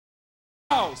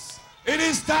house, it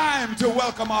is time to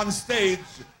welcome on stage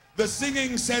the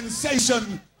singing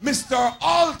sensation, Mr.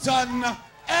 Alton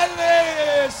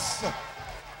Ellis.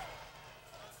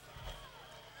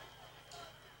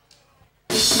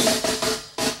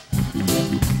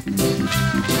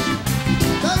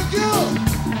 Thank you,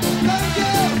 thank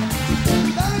you,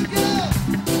 thank you,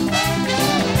 thank you,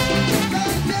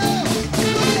 thank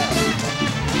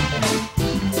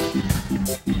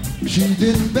you. She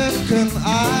didn't beckon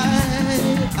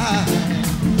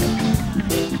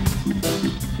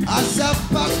as I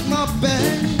packed my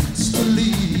bags to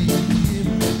leave.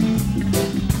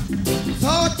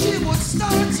 Thought she would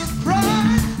start to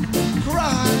cry,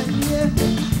 yeah.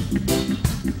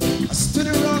 I stood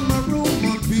around my room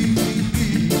on beat.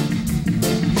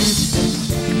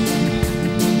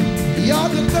 You're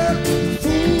the girl who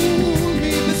fooled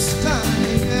me this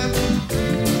time.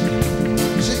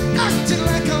 She acted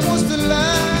like I was the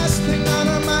last thing out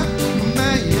of my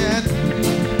mind.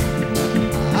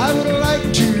 I would like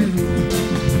to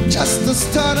just to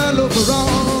start all over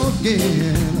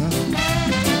again.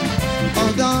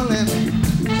 Oh darling,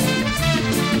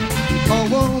 oh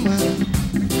woman,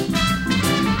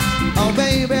 oh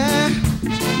baby,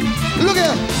 look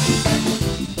here.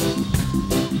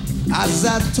 As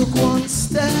I took one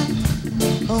step,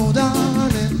 oh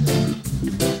darling,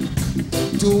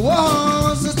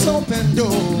 towards its open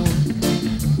door.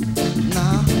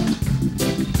 Now,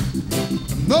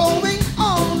 knowing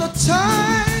all the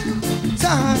time,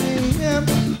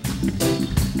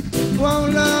 well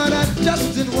Lord, I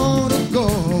just didn't want to go.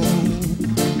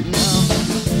 Now,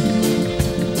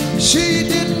 she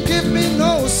didn't give me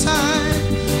no sign,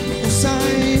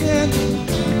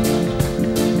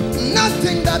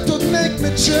 nothing that would make me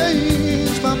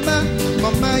change my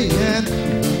mind.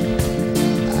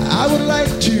 I would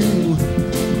like to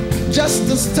just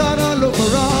to start all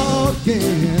over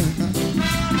again.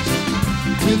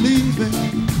 Believing,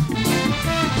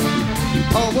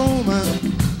 a woman,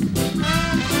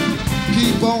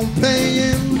 keep on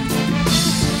playing,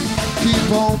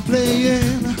 keep on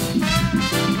playing,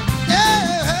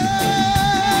 yeah,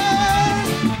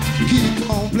 keep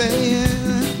on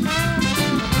playing,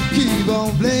 keep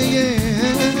on playing,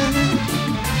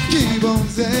 keep on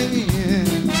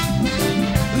saying,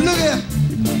 look at.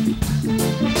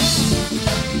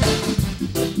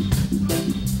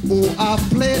 Oh, I've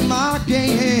played my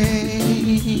game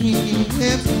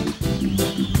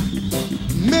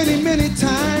many, many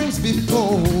times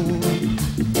before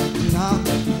now.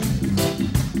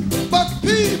 But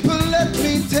people, let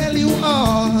me tell you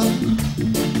all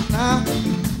now.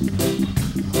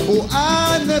 Oh,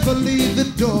 I never leave the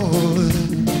door.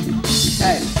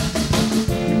 Hey.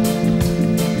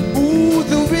 Ooh,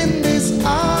 the wind is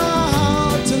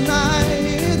out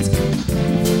tonight.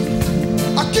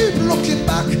 I keep looking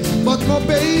back, but my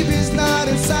baby's not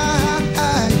inside.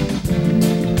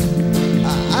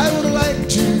 I would like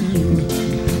to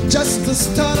just to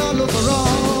start all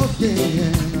over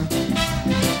again.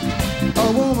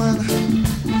 A woman,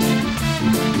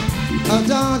 a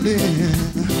darling,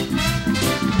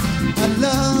 I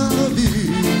love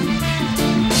you.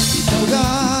 Oh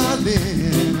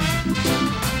darling,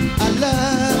 I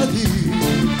love you.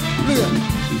 Look,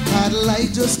 I'd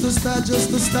like just to start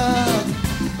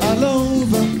all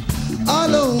over.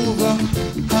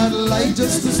 I'd like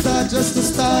just to start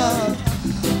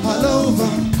all over.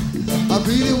 I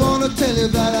really want to tell you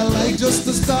that I like just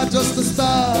to start.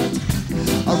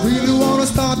 I really want to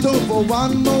start over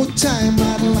one more time.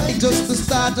 I'd like just to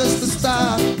start.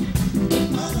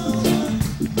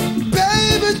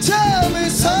 Baby, tell me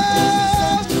so.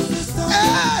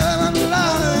 And I'm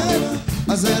lying.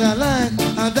 I said I'd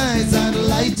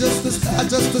like just to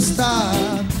start.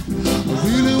 I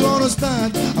really want to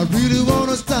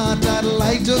start. I'd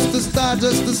like just to start.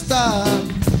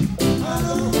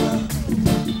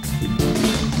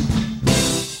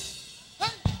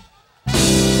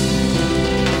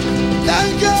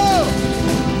 Thank you!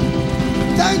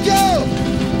 Thank you!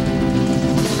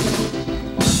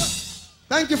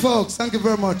 Thank you, folks. Thank you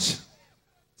very much.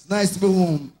 It's nice to be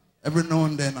home every now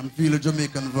and then and feel the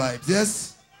Jamaican vibes,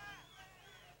 yes?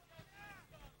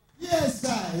 Yes,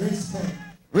 sir. Respect.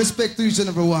 Respect to each and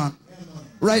every one.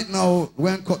 Right now, we're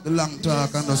going to cut the long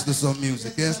talk and just do some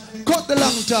music, yes? Cut the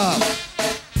long talk.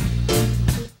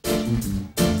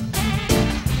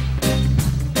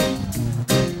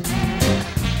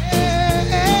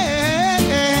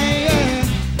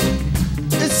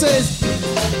 It says,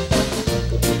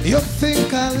 you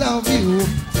think I love you,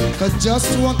 I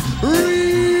just want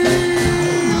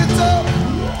real talk.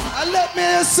 And let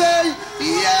me say,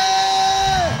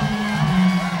 yeah!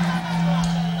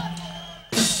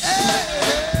 Hey,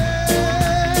 hey, hey.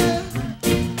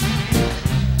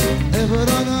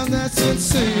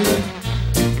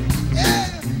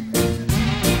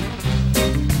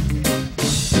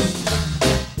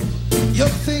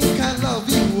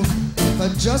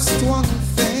 just one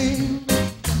thing.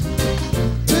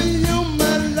 To you,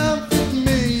 my love, it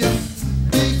may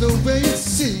be the way it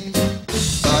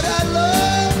seems, but I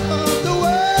love the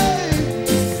way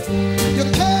you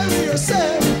carry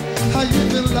yourself. How you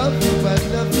will love you, I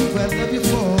love you, I love you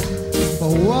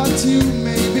for what you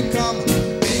may become.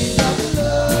 Ain't that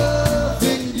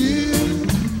loving you?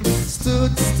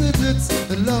 Stood,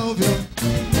 I love you.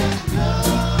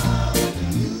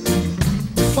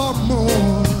 For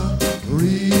more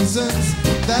reasons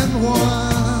than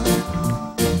one.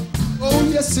 Oh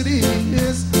yes it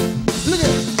is. Look at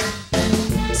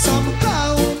it.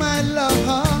 Somehow my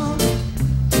love,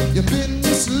 you've been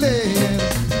misled.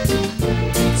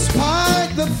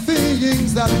 Despite the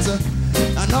things that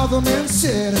another man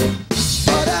said,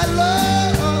 but I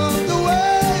love the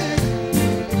way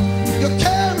you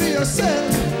carry yourself.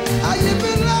 I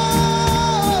even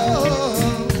love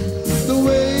the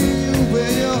way you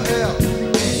wear your hair.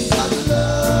 Ain't that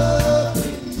love?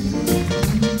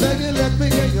 Baby, let me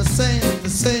hear you saying the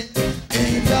same.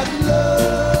 Ain't that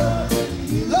love?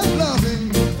 Love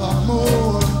loving for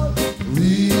more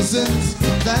reasons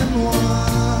than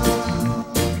one.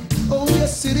 Oh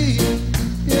yes it is.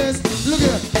 Yes, look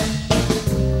at it.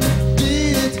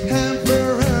 Did it ever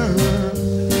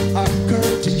occur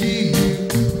to you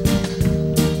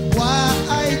why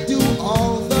I do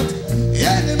all that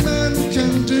any man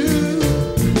can do?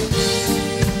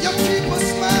 You keep a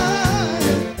smile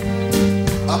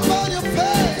upon your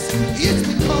face. It's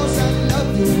because I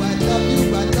love you, I love you,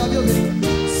 I love you in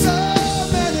so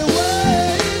many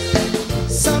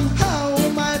ways. Somehow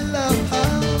my love,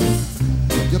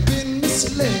 you've been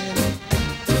misled.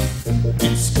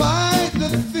 In spite the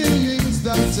things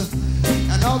that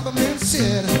another man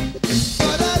said,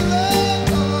 but I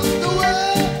love the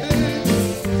way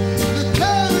you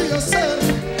carry yourself.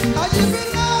 How you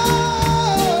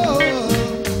belong,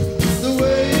 the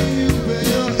way you wear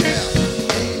your hair.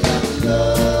 Ain't that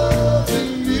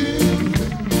loving you?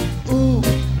 Ooh,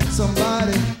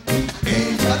 somebody,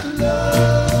 ain't that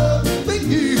loving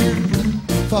you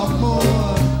for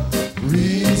more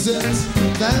reasons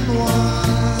than one?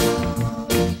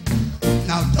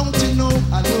 Now don't you know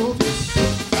I love you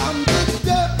from the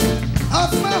depth of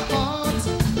my heart?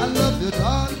 I love you,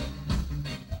 darling.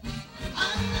 I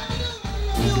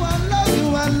love you, I love you,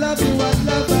 I love you, I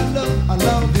love you, I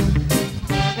love you.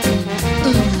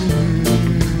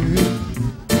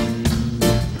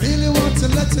 Really want to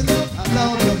let you know I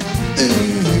love you.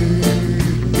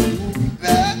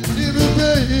 Baby,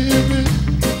 baby,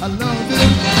 I love you.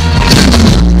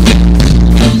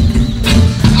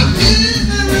 I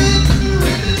really,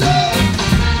 really love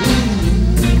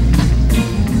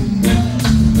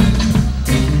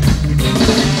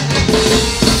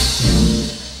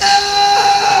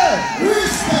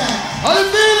Respect. I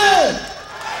feel it.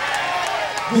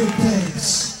 Good thanks.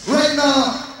 Right now,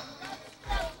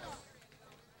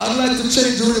 I'd like to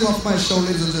change the rhythm of my show,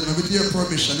 ladies and gentlemen, with your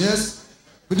permission, yes?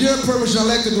 With your permission, I'd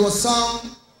like to do a song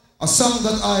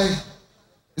that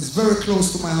is very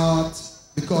close to my heart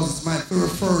because it's my very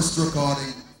first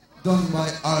recording done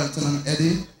by Alton and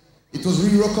Eddy. It was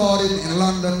re-recorded in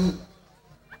London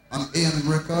on A&M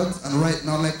Records, and right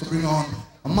now I'd like to bring on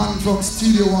a man from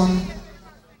Studio One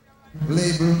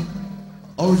label,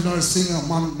 original singer, a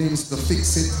man named Mr.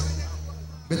 Fix It,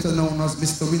 better known as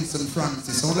Mr. Winston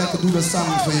Francis. So I'd like to do the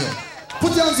song for you.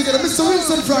 Put your hands together, Mr.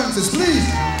 Winston Francis, please.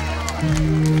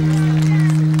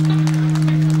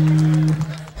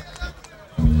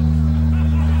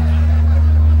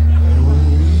 Oh,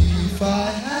 if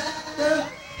I had a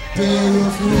pair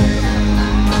of wings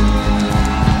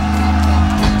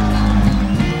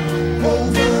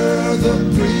over the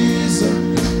prison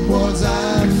walls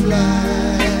I'd fly.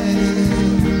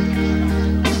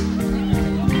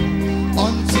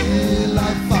 Until I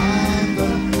find the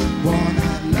one I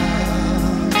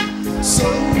love so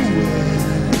well.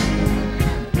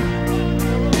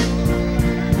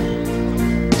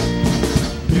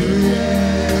 Yeah.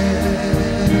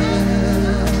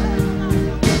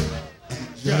 And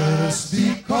just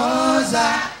because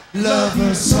I love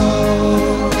her so,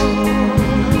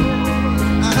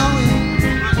 I know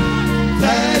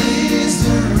that is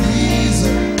the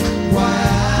reason why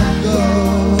I go.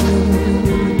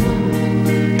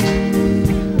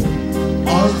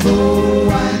 Although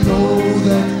I know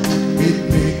that it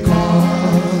may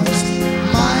cost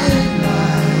my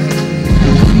life.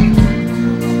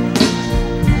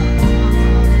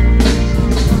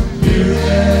 Yeah.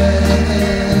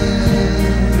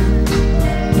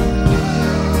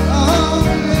 Oh,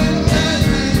 yeah.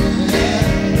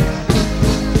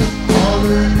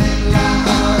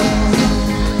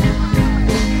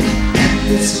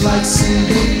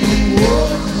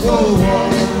 oh,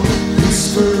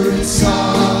 whispering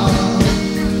song,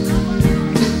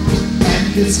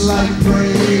 and it's like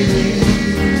praying.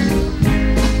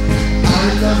 I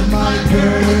love my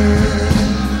girl,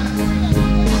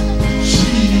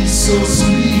 she's so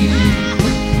sweet.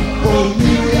 Oh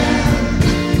Miriam,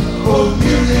 oh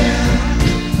Miriam,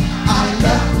 I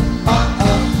love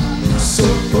you so.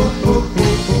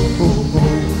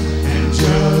 And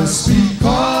just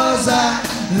because I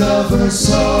love her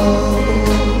so,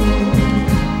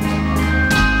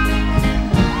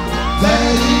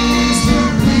 that is the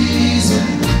reason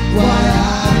why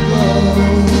I go.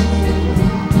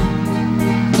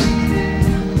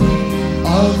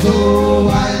 Although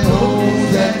I know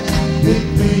that it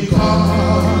may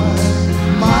cost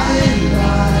my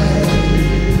life,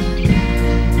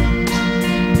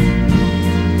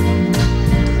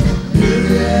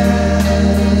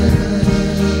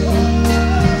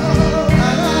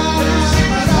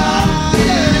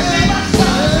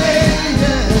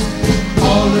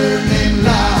 call her name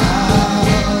loud,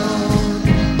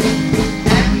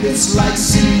 and it's like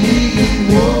singing,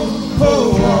 whoa,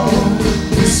 whoa, whoa,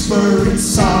 whispering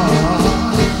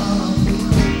song,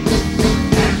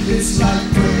 and it's like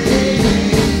praying.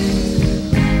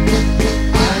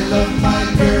 I love my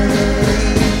girl,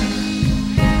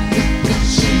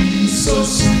 she's so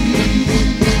sweet.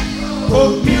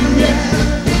 Oh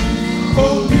Miriam,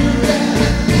 oh Miriam,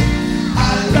 I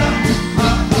love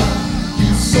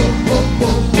you so.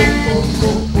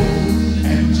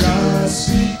 And just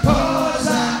because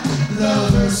I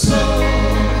love her so,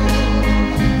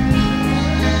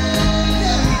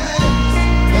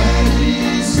 that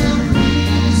is the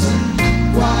reason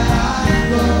why I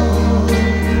go.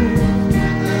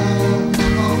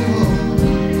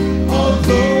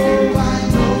 Although I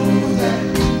know that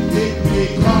it may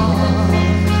cost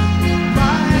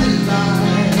my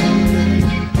life.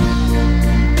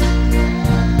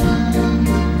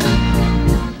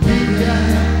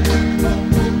 Miriam,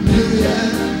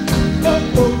 Miriam,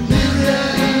 oh, oh,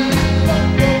 Miriam,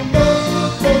 oh, oh,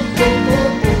 oh, oh, oh,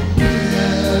 oh,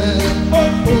 Miriam, oh,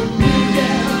 oh,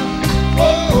 Miriam,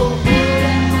 oh, oh,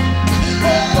 Miriam,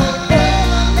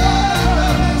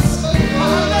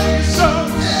 I love you so,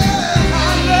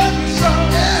 I love you so,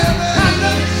 I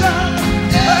love you so,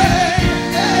 hey,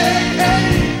 hey, hey.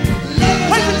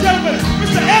 Ladies and gentlemen,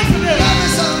 Mr. Alton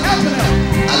Ellis.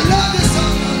 I love you so,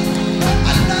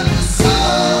 I love you so.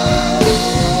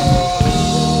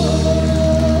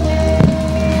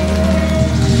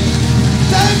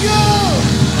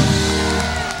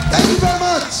 Thank you very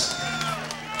much.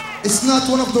 It's not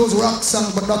one of those rock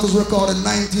songs, but that was recorded in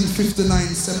 1959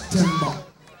 September.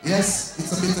 Yes,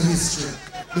 it's a bit of history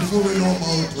before we know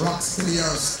about Rocksteady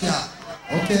or ska.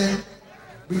 Okay,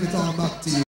 bring it on back to you.